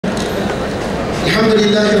الحمد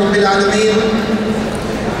لله رب العالمين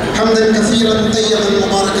حمدا كثيرا طيبا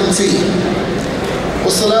مباركا فيه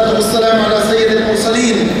والصلاة والسلام على سيد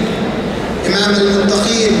المرسلين إمام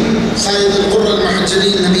المتقين خالد القرى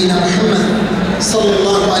المحجلين نبينا محمد صلى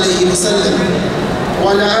الله عليه وسلم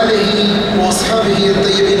وعلى آله وأصحابه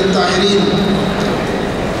الطيبين الطاهرين.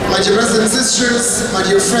 My dear brothers and sisters, my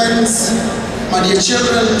dear friends, my dear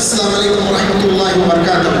children, Assalamu alaikum wa rahmatullahi wa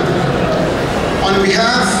barakatuh. On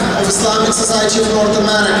behalf of Islamic Society of North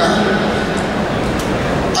America,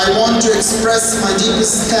 I want to express my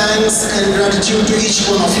deepest thanks and gratitude to each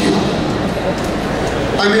one of you.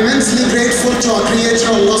 I'm immensely grateful to our Creator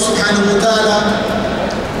Allah subhanahu wa ta'ala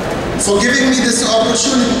for giving me this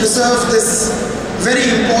opportunity to serve this very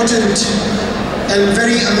important and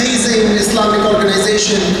very amazing Islamic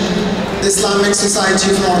organization, the Islamic Society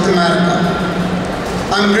of North America.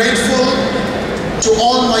 I'm grateful to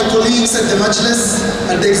all my colleagues at the Majlis,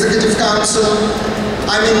 at the Executive Council.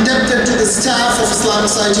 I'm indebted to the staff of Islamic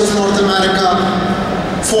Society of North America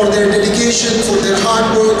for their dedication, for their hard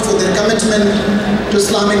work, for their commitment to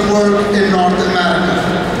Islamic work in North America.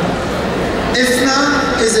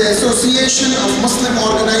 ISNA is an association of Muslim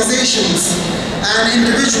organizations and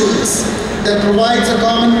individuals that provides a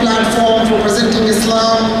common platform for presenting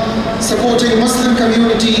Islam, supporting Muslim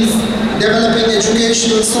communities, developing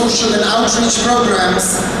educational, social and outreach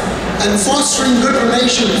programs, and fostering good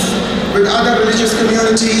relations with other religious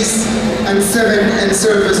communities and civic and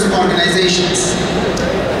service organizations.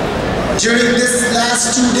 During this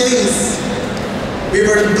last 2 days, we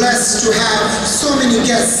were blessed to have so many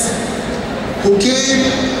guests who came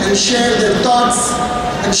and shared their thoughts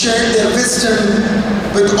and shared their wisdom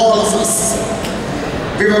with all of us.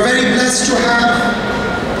 We were very blessed to have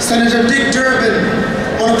Senator Dick Durbin,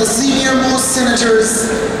 one of the senior most senators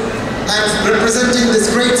and representing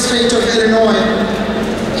this great state of Illinois.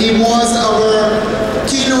 He was our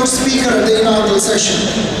keynote speaker at the inaugural session.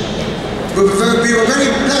 We were very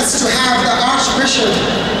blessed to have the Archbishop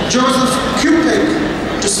Joseph Cupid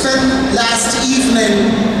to spend last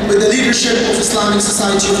evening with the leadership of Islamic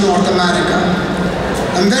Society of North America.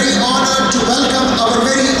 I'm very honored to welcome our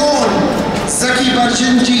very own Zaki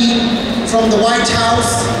Barjinji from the White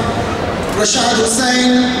House, Rashad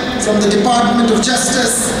Hussain from the Department of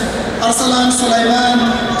Justice, Arsalan Sulaiman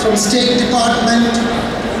from State Department.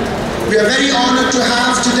 We are very honored to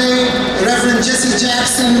have today Reverend Jesse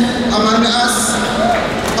Jackson among us.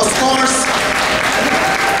 Of course,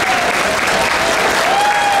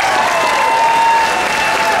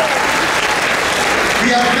 we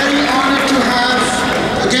are very honored to have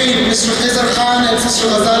again Mr. Azhar Khan and Sister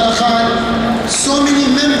Azhar Khan, so many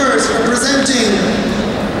members representing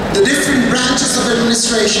the different branches of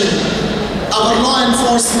administration, our law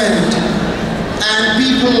enforcement, and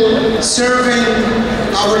people serving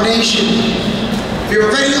our nation. We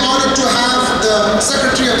were very honored to have the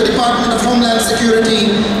Secretary of the Department of Homeland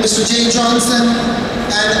Security, Mr. Jay Johnson,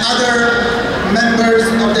 and other members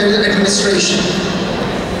of the administration.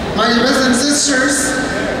 My brothers and sisters,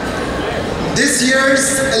 this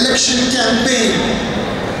year's election campaign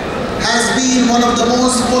has been one of the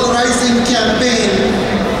most polarizing campaigns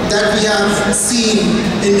that we have seen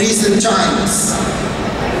in recent times.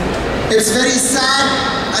 It's very sad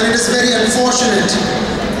and it is very unfortunate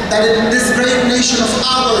that in this great nation of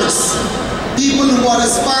ours, people who are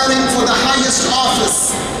aspiring for the highest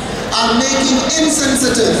office are making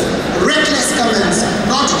insensitive, reckless comments,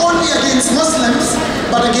 not only against Muslims,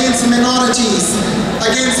 but against minorities,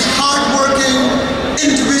 against hardworking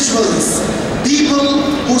individuals, people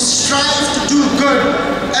who strive to do good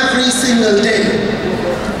every single day.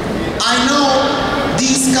 I know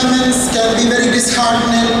these comments can be very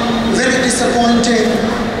disheartening, very disappointing,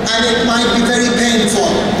 and it might be very painful.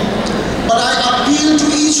 But I appeal to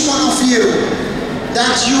each one of you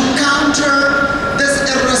that you counter this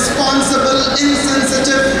irresponsible,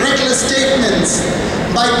 insensitive, reckless statements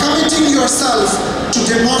by committing yourself to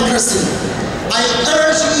democracy. I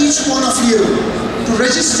urge each one of you to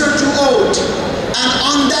register to vote, and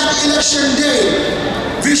on that election day,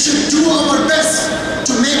 we should do our best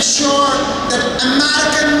to make sure that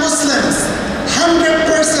American Muslims 100%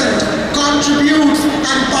 contribute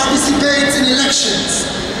and participates in elections.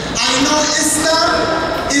 I know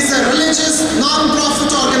ISNA is a religious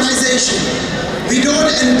non-profit organization. We don't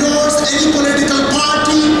endorse any political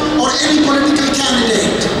party or any political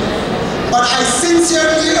candidate. But I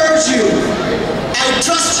sincerely urge you, I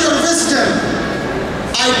trust your wisdom.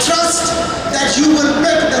 I trust that you will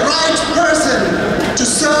pick the right person to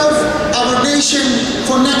serve our nation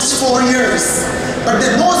for next 4 years. But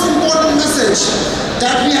the most important message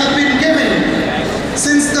that we have been given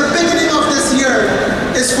since the beginning of this year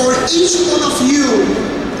is for each one of you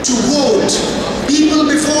to vote. People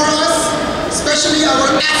before us, especially our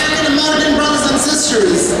African American brothers and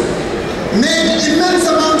sisters, made immense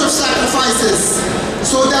amount of sacrifices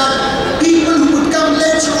so that people who would come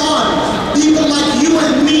later on, people like you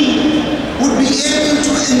and me, would be able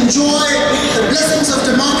to enjoy the blessings of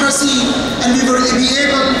democracy, and we will be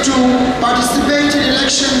able to participate in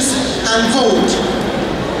elections and vote.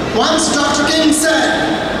 Once Dr. King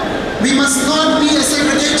said, we must not be a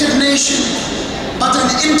segregated nation, but an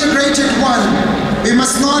integrated one. We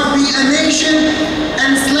must not be a nation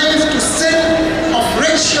enslaved to sin of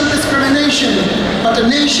racial discrimination, but a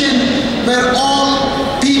nation where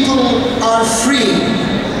all people are free.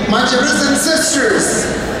 My brothers and sisters,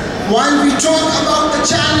 while we talk about the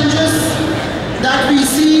challenges that we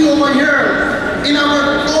see over here in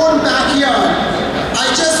our own backyard, I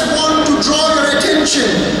just want to draw your attention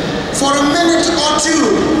for a minute or two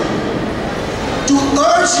to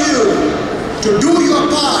urge you to do your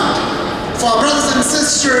part for our brothers and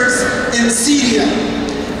sisters in Syria.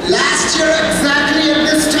 Last year, exactly at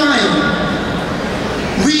this time,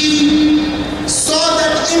 we saw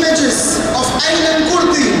that images of Aylan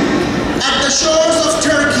Kurdi at the shores of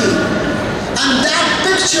Turkey, and that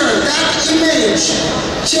picture, that image,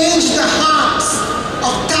 changed the hearts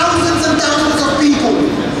of thousands and thousands of people.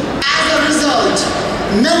 As a result,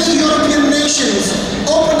 many European nations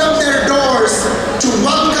opened up their doors to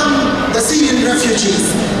welcome the Syrian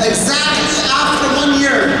refugees. Exactly after 1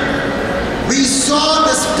 year, we saw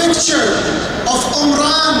this picture of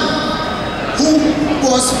Umran, who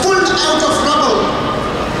was pulled out of rubble,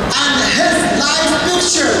 and his life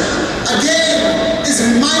picture again is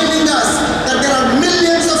reminding us that there are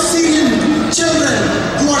millions of Syrian children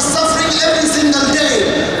who are suffering every single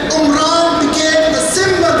day. Umran became the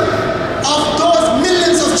symbol of those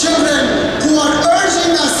millions of children who are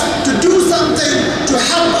urging us to do something to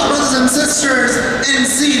help our brothers and sisters in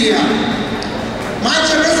Syria. My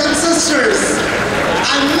brothers and sisters,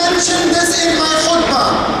 I mentioned this in my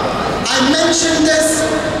khutbah. I mentioned this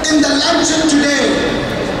in the luncheon today,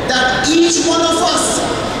 that each one of us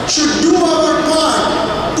should do our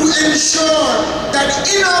part to ensure that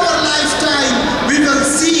in our lifetime we will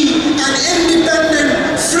see an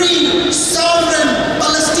independent, free, sovereign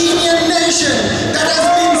Palestinian nation that has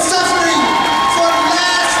been suffering for the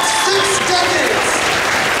last 6 decades.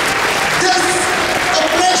 This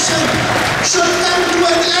oppression should come to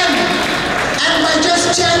an end, and by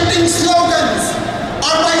just chanting slogans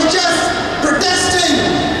or by just protesting,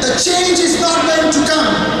 the change is not going to come.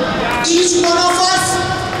 Each one of us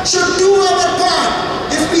should do our part.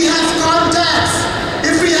 If we have contacts,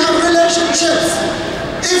 if we have relationships,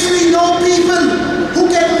 if we know people who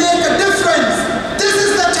can make a difference, this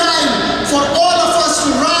is the time for all of us to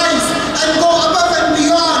rise and go above and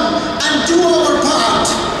beyond and do our part.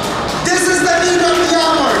 This is the need of the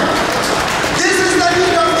hour. This is the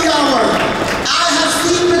need of the hour. I have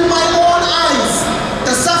seen with my own eyes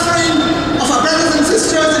the suffering of our brothers and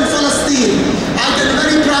sisters in Palestine. I can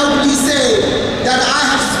very proudly say that I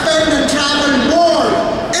have spent and traveled more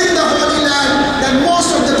in the Holy Land than most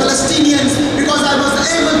of the Palestinians, because I was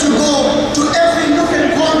able to go to every nook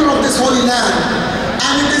and corner of this Holy Land.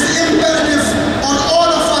 And it is imperative on all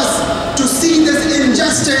of us to see this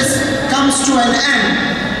injustice comes to an end.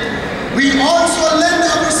 We also lend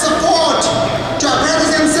our support to our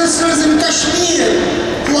brothers and sisters in Kashmir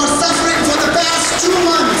who are suffering for the past 2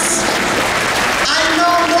 months. I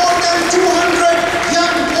know more than 200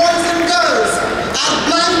 young boys and girls are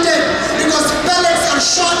blinded because pellets are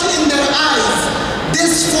shot in their eyes.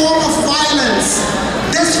 This form of violence,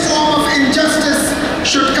 this form of injustice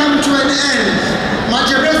should come to an end. My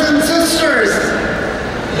brothers and sisters,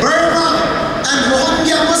 Burma and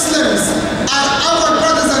Rohingya Muslims are our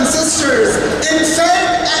brothers and sisters in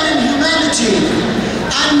faith and in humanity.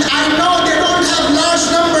 And I know they don't have large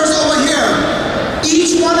numbers over here.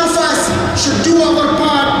 Each one of us should do our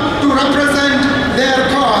part to represent their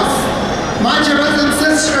cause. My brothers and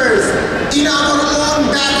sisters, in our own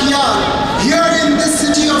backyard, here in this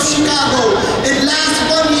city of Chicago, in last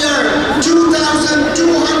 1 year,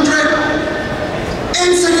 2,200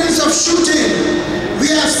 incidents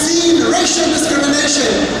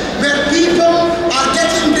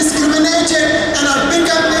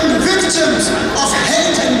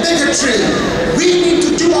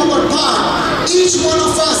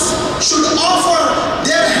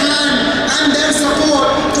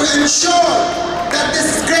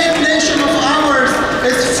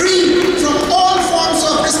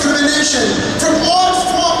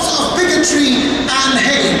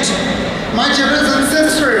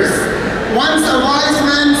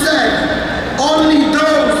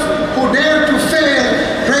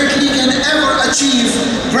achieve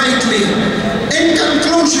greatly. In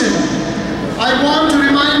conclusion, I want to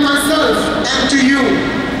remind myself and to you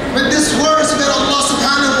with this verse where Allah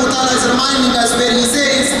subhanahu wa ta'ala is reminding us, where He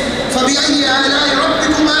says, فَبِأَيِّ آلَاءِ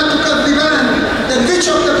رَبِّكُمَا تُكَذِّبَانِ, then which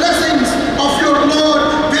of the blessings of your Lord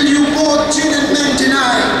will you both jinn and men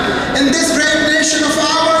deny? In this great nation of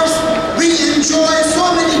ours, we enjoy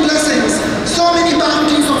so many blessings, so many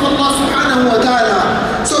bounties of Allah subhanahu wa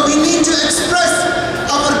ta'ala. So we need to express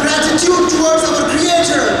our gratitude towards our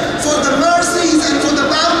Creator for the mercies and for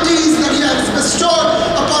the bounties that He has bestowed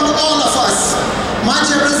upon all of us. My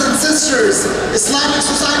dear brothers and sisters, Islamic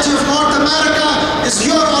Society of North America is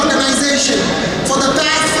your organization. For the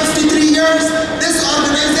past 53 years, this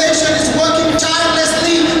organization is working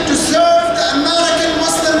tirelessly to serve the American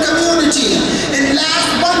Muslim community. In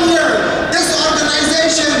last 1 year, this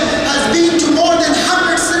organization has been to more than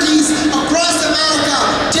 100 cities across America,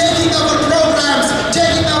 taking our programs,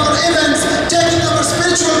 taking our events, taking our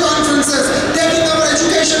spiritual conferences, taking our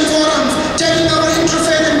education forums, taking our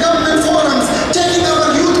interfaith and government forums, taking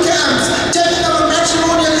our youth camps, taking our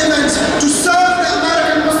matrimonial events to serve the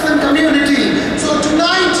American Muslim community. So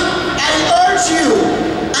tonight, I urge you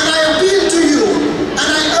and I appeal to you and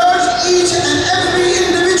I urge each and every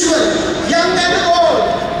individual, young and old,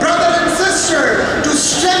 brother and sister, to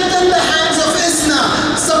strengthen the hands of ISNA,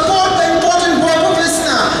 support the important work of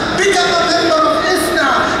ISNA, become a member of ISNA,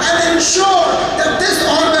 and ensure that this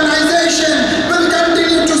organization will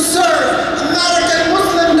continue to serve American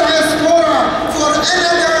Muslim diaspora for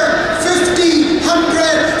another 50,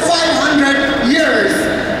 100, 500 years.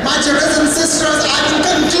 My dear brothers and sisters, I will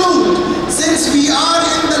conclude, since we are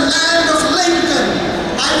in the land of Lincoln,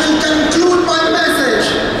 I will conclude my message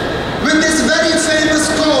with this very famous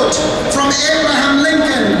quote from Abraham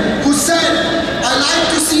Lincoln, who said, "I like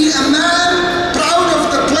to see a man proud of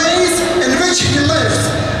the place in which he lives.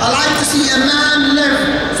 I like to see a man live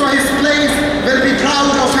so his place will be proud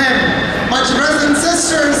of him." My brothers and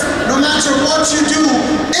sisters, no matter what you do,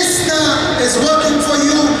 ISNA is working for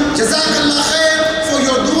you. Jazakallah khair for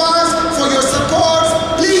your du'as, for your support.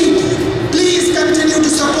 Please continue to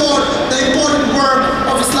support the important work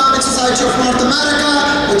of Islamic Society of North America.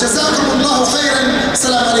 Jazakumullahu khairan.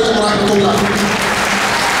 Assalamu alaikum wa rahmatullah.